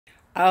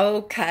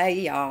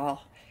Okay,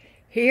 y'all.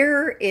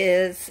 Here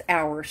is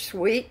our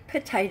sweet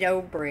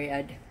potato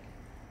bread.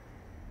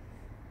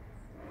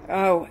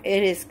 Oh,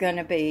 it is going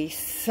to be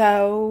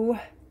so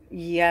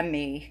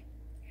yummy.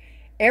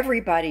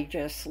 Everybody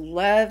just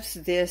loves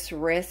this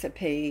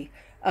recipe.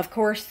 Of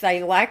course,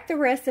 they like the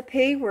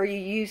recipe where you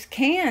use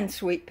canned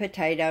sweet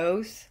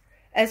potatoes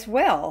as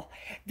well.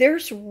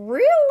 There's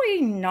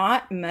really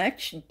not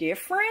much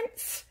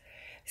difference.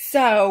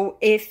 So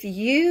if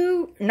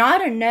you,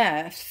 not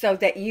enough so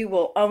that you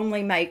will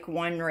only make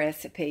one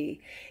recipe.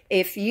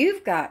 If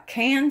you've got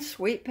canned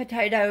sweet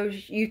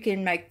potatoes, you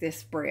can make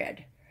this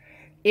bread.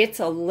 It's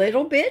a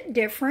little bit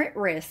different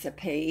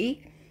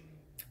recipe,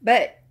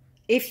 but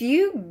if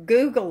you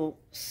Google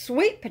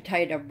sweet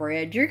potato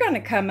bread, you're going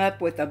to come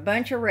up with a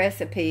bunch of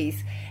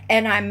recipes.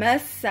 And I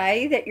must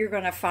say that you're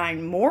going to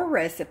find more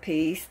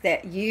recipes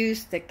that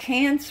use the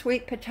canned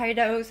sweet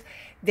potatoes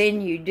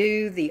than you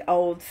do the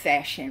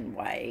old-fashioned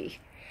way.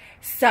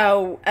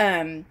 So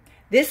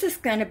this is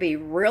going to be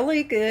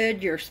really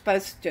good. You're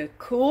supposed to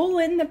cool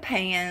in the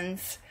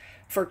pans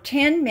for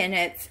 10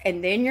 minutes,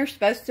 and then you're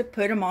supposed to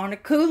put them on a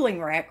cooling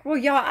rack. Well,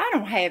 y'all, I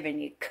don't have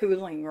any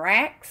cooling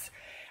racks.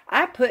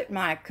 I put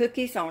my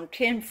cookies on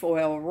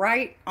tinfoil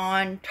right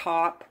on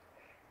top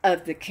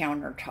of the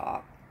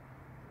countertop.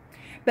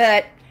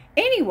 But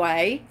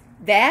anyway,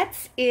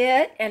 that's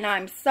it, and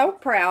I'm so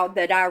proud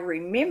that I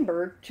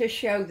remembered to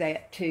show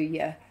that to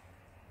you.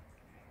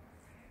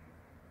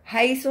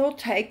 Hazel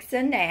takes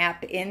a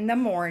nap in the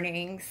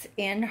mornings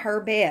in her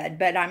bed,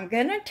 but I'm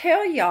going to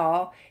tell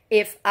y'all,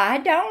 if I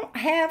don't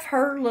have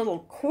her little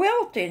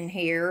quilt in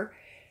here,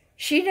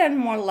 she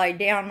doesn't want to lay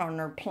down on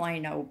her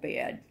plain old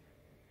bed.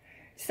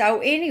 So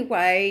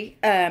anyway,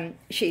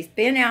 she's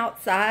been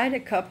outside a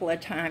couple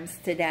of times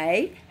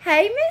today.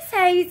 Hey, Miss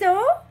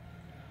Hazel.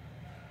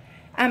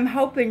 I'm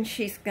hoping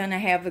she's going to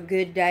have a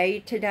good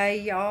day today,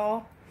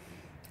 y'all.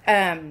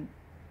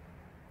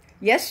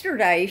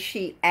 Yesterday,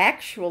 she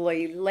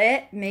actually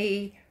let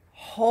me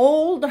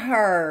hold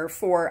her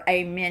for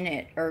a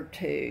minute or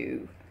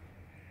two.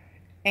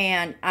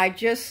 And I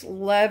just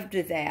loved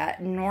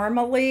that.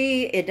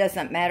 Normally, it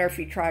doesn't matter if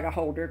you try to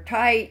hold her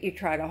tight, you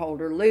try to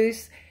hold her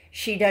loose.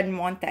 She doesn't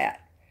want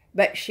that.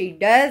 But she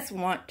does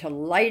want to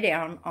lay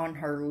down on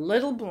her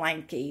little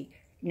blankie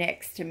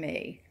next to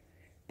me.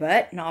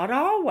 But not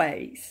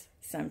always.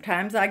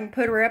 Sometimes I can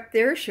put her up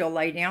there, she'll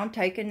lay down,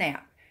 take a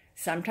nap.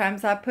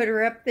 Sometimes I put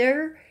her up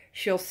there,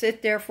 she'll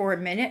sit there for a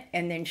minute,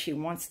 and then she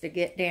wants to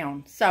get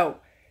down. So,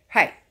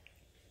 hey,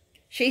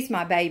 she's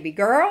my baby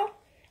girl.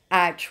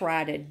 I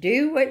try to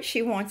do what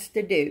she wants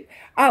to do.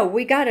 Oh,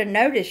 we got a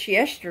notice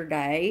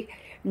yesterday.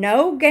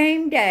 No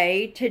game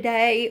day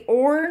today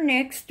or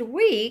next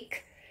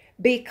week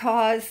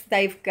because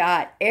they've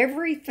got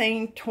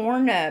everything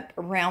torn up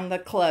around the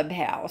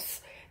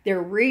clubhouse.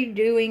 They're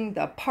redoing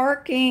the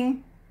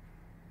parking.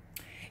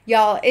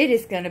 Y'all, it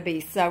is going to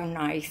be so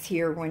nice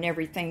here when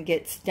everything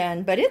gets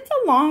done, but it's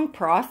a long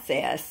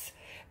process.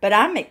 But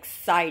I'm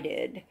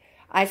excited.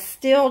 I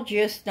still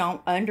just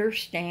don't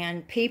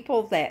understand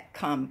people that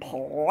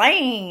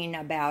complain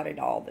about it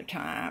all the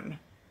time.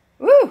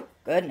 Woo,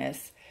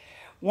 goodness.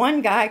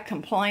 One guy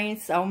complained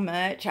so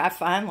much, I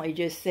finally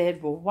just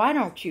said, well, why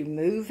don't you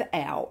move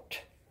out?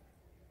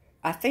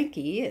 I think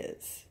he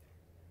is.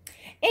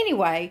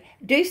 Anyway,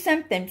 do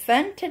something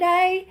fun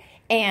today,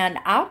 and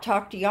I'll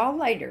talk to y'all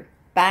later.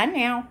 Bye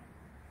now.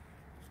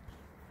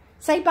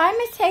 Say bye,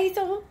 Miss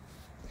Hazel.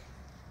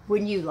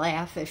 Wouldn't you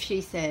laugh if she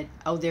said,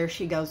 oh, there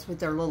she goes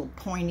with her little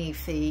pointy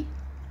feet.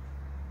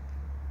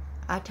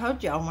 I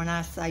told y'all when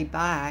I say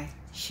bye,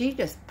 she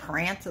just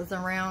prances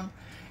around.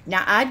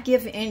 Now, I'd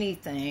give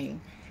anything.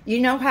 You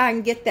know how I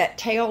can get that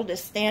tail to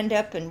stand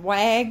up and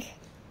wag?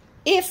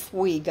 If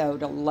we go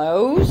to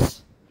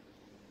Lowe's.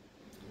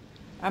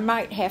 I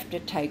might have to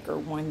take her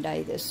one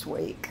day this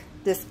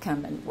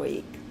coming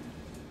week.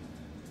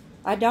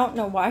 I don't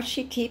know why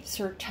she keeps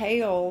her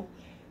tail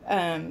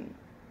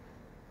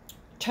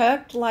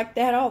tucked like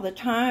that all the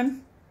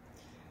time.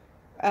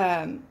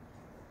 I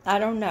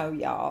don't know,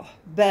 y'all.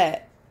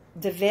 But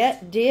the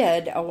vet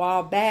did, a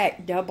while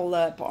back, double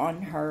up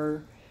on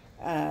her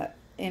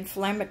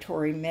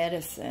inflammatory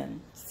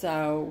medicine.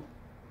 So,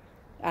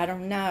 I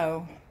don't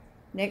know.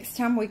 Next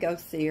time we go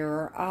see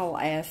her, I'll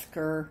ask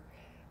her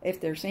if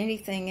there's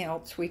anything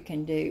else we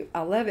can do.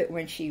 I love it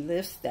when she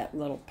lifts that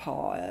little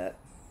paw up.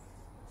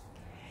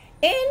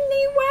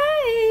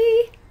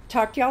 Anyway,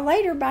 talk to y'all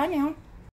later. Bye now.